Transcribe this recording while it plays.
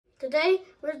Today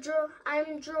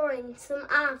I'm drawing some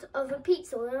art of a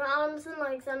pizza with arms and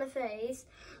legs and a face.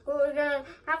 We're going to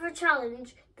have a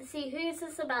challenge to see who's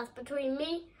the best between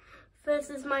me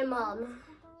versus my mum.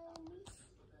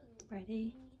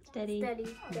 Ready, steady,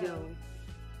 go.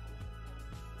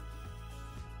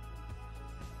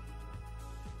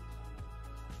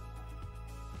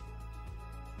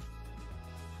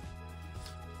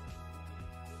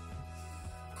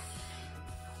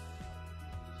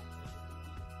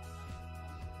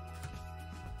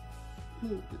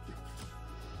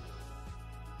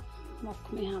 What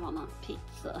can we have on that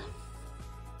pizza?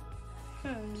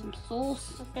 Some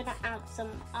sauce. I'm gonna add some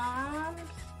arms.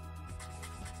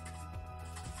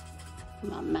 From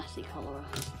that messy colour.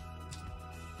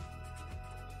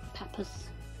 Peppers.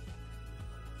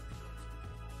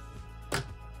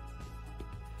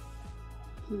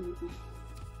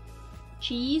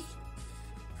 Cheese.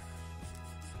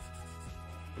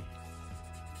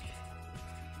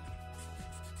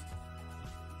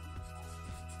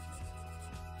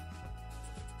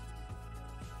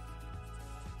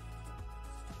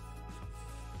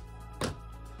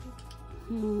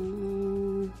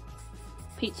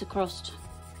 Pizza crust.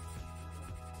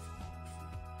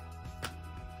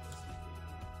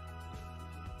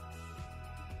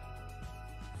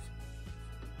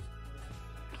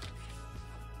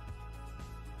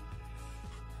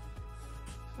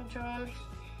 I'm drawing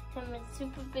him with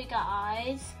super big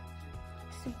eyes,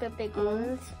 super big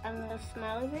ones, and the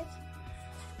smell of it.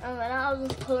 And then I'll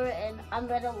just colour it in, and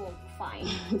then it'll look fine.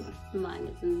 Mine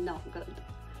is not good.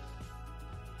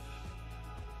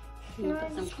 Can you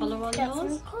put some colour on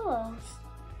yours? Some colours.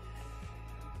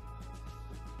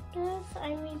 This,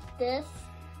 I need this.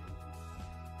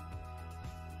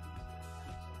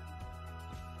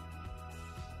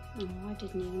 Oh, I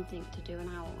didn't even think to do an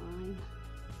outline.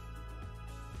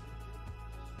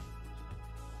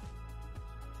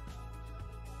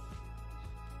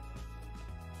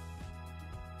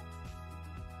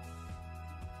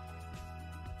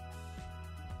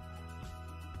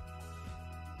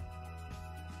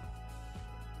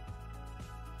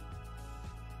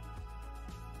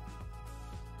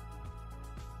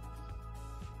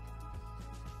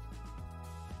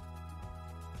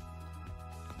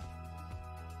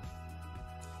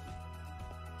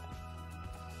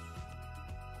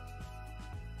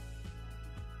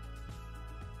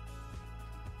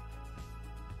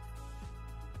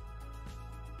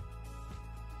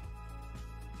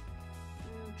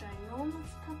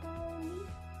 Ginormous pepperoni,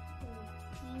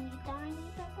 teeny tiny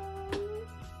pepperoni,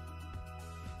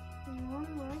 and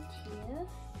one right here.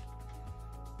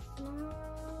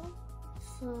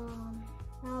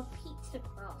 Now pizza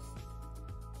crust.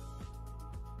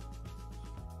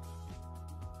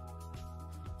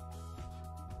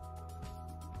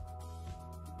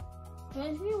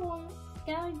 If you want,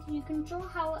 guys, you can draw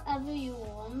however you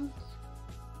want.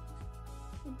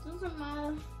 It doesn't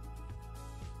matter.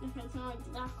 If it's not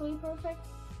exactly perfect,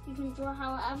 you can draw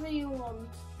however you want,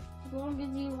 as long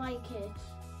as you like it.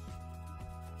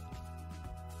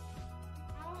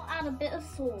 I'll add a bit of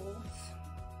sauce.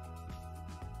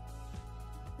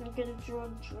 I'm gonna draw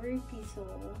droopy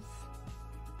sauce.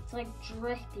 It's like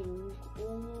dripping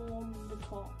all on the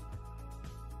top.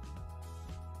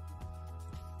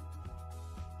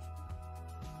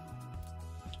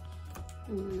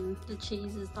 The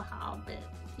cheese is the hard bit.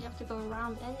 You have to go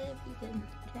around everything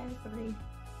carefully.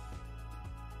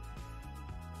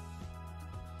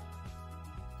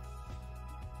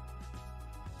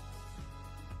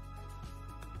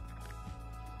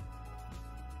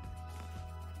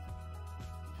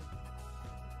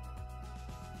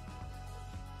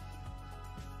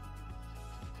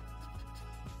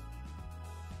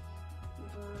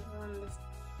 On this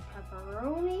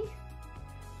pepperoni.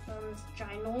 On this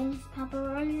ginormous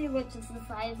pepperoni, which is the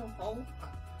size of Hulk.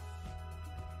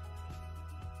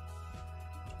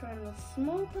 Try the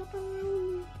small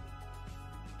pepperoni.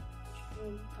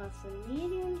 Plus a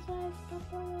medium-sized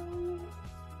pepperoni.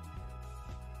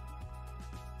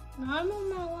 Now I'm on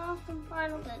my last and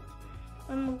final bit,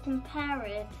 and we'll compare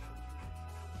it.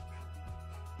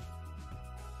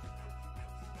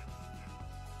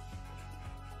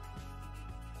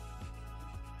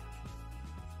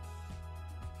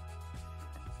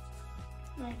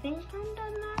 I think I'm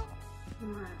done now.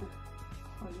 Wow.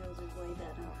 Oh, yours is way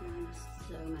better. Mine is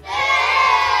so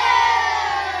messy.